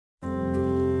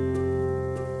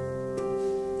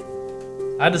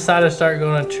I decided to start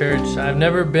going to church. I've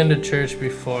never been to church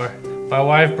before. My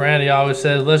wife, Brandy, always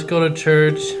says, let's go to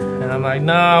church. And I'm like,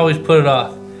 no, I always put it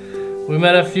off. We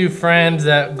met a few friends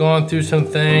that going through some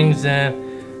things,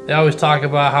 and they always talk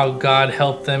about how God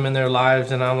helped them in their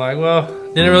lives. And I'm like, well,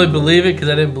 didn't really believe it because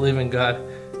I didn't believe in God.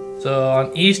 So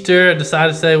on Easter, I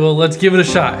decided to say, well, let's give it a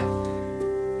shot.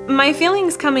 My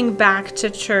feelings coming back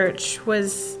to church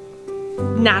was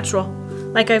natural.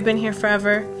 Like I've been here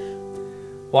forever.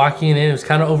 Walking in, it was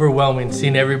kind of overwhelming,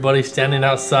 seeing everybody standing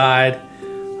outside.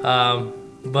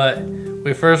 But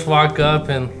we first walked up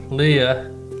and Leah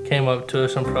came up to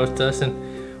us and approached us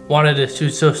and wanted us, she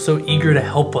was so eager to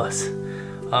help us.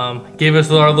 Gave us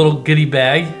our little goodie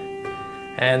bag,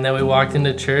 and then we walked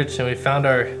into church and we found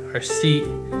our seat.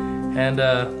 And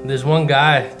this one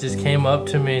guy just came up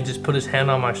to me and just put his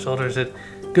hand on my shoulder and said,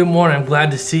 "Good morning, I'm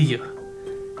glad to see you."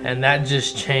 And that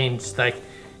just changed. Like,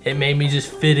 it made me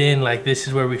just fit in, like this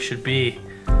is where we should be.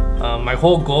 My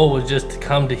whole goal was just to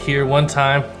come to here one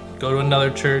time, go to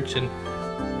another church and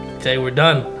say we're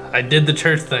done. I did the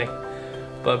church thing.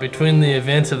 But between the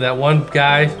events of that one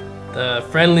guy, the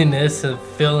friendliness of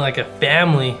feeling like a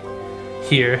family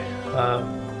here,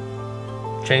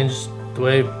 changed the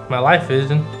way my life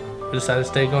is, and I decided to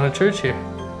stay going to church here.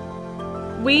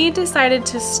 We decided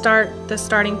to start the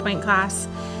Starting Point class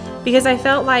because I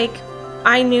felt like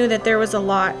I knew that there was a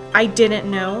lot I didn't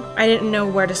know. I didn't know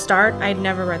where to start. I'd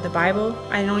never read the Bible.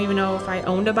 I don't even know if I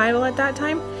owned a Bible at that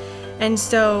time. And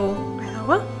so I thought,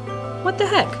 well, what the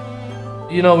heck?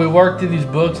 You know, we worked through these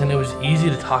books and it was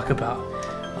easy to talk about.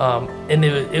 And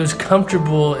it was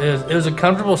comfortable. It was a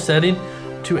comfortable setting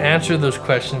to answer those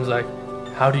questions like,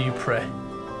 how do you pray?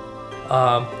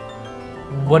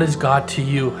 What is God to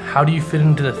you? How do you fit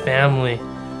into the family?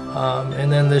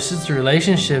 And then this is the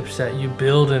relationships that you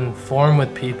build and form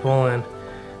with people, and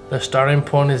the Starting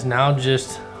Point is now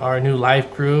just our new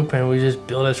life group, and we just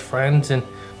build as friends and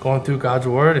going through God's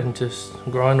Word and just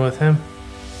growing with Him.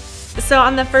 So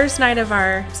on the first night of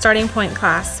our Starting Point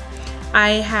class,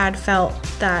 I had felt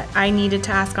that I needed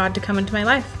to ask God to come into my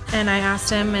life, and I asked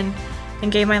Him and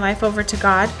gave my life over to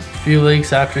God. A few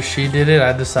weeks after she did it,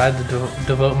 I decided to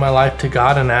devote my life to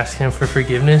God and ask Him for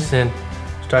forgiveness and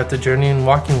start the journey and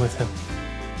walking with Him.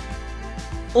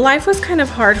 Life was kind of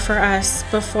hard for us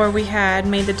before we had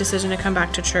made the decision to come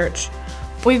back to church.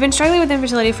 We've been struggling with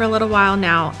infertility for a little while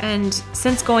now, and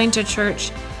since going to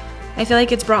church, I feel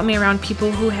like it's brought me around people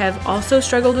who have also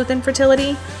struggled with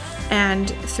infertility, and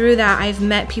through that I've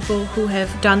met people who have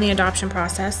done the adoption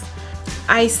process.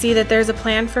 I see that there's a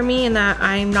plan for me and that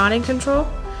I'm not in control.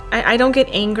 I don't get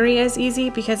angry as easy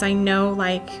because I know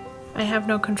like I have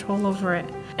no control over it.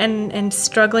 And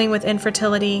struggling with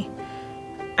infertility,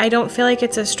 I don't feel like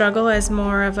it's a struggle as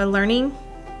more of a learning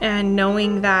and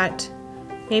knowing that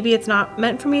maybe it's not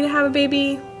meant for me to have a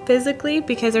baby physically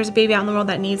because there's a baby out in the world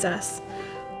that needs us.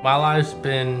 My life's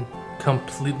been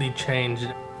completely changed.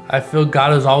 I feel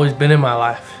God has always been in my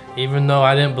life, even though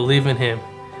I didn't believe in Him.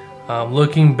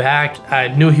 Looking back, I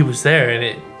knew He was there, and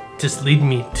it just led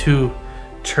me to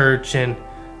church and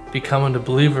becoming a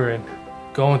believer and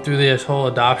going through this whole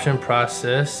adoption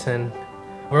process. And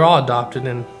we're all adopted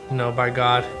and by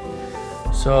God,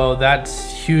 so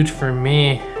that's huge for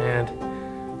me. And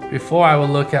before I would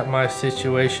look at my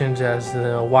situations as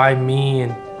why me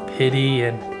and pity,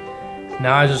 and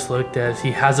now I just looked as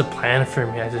He has a plan for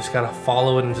me. I just gotta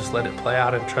follow it and just let it play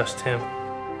out and trust Him.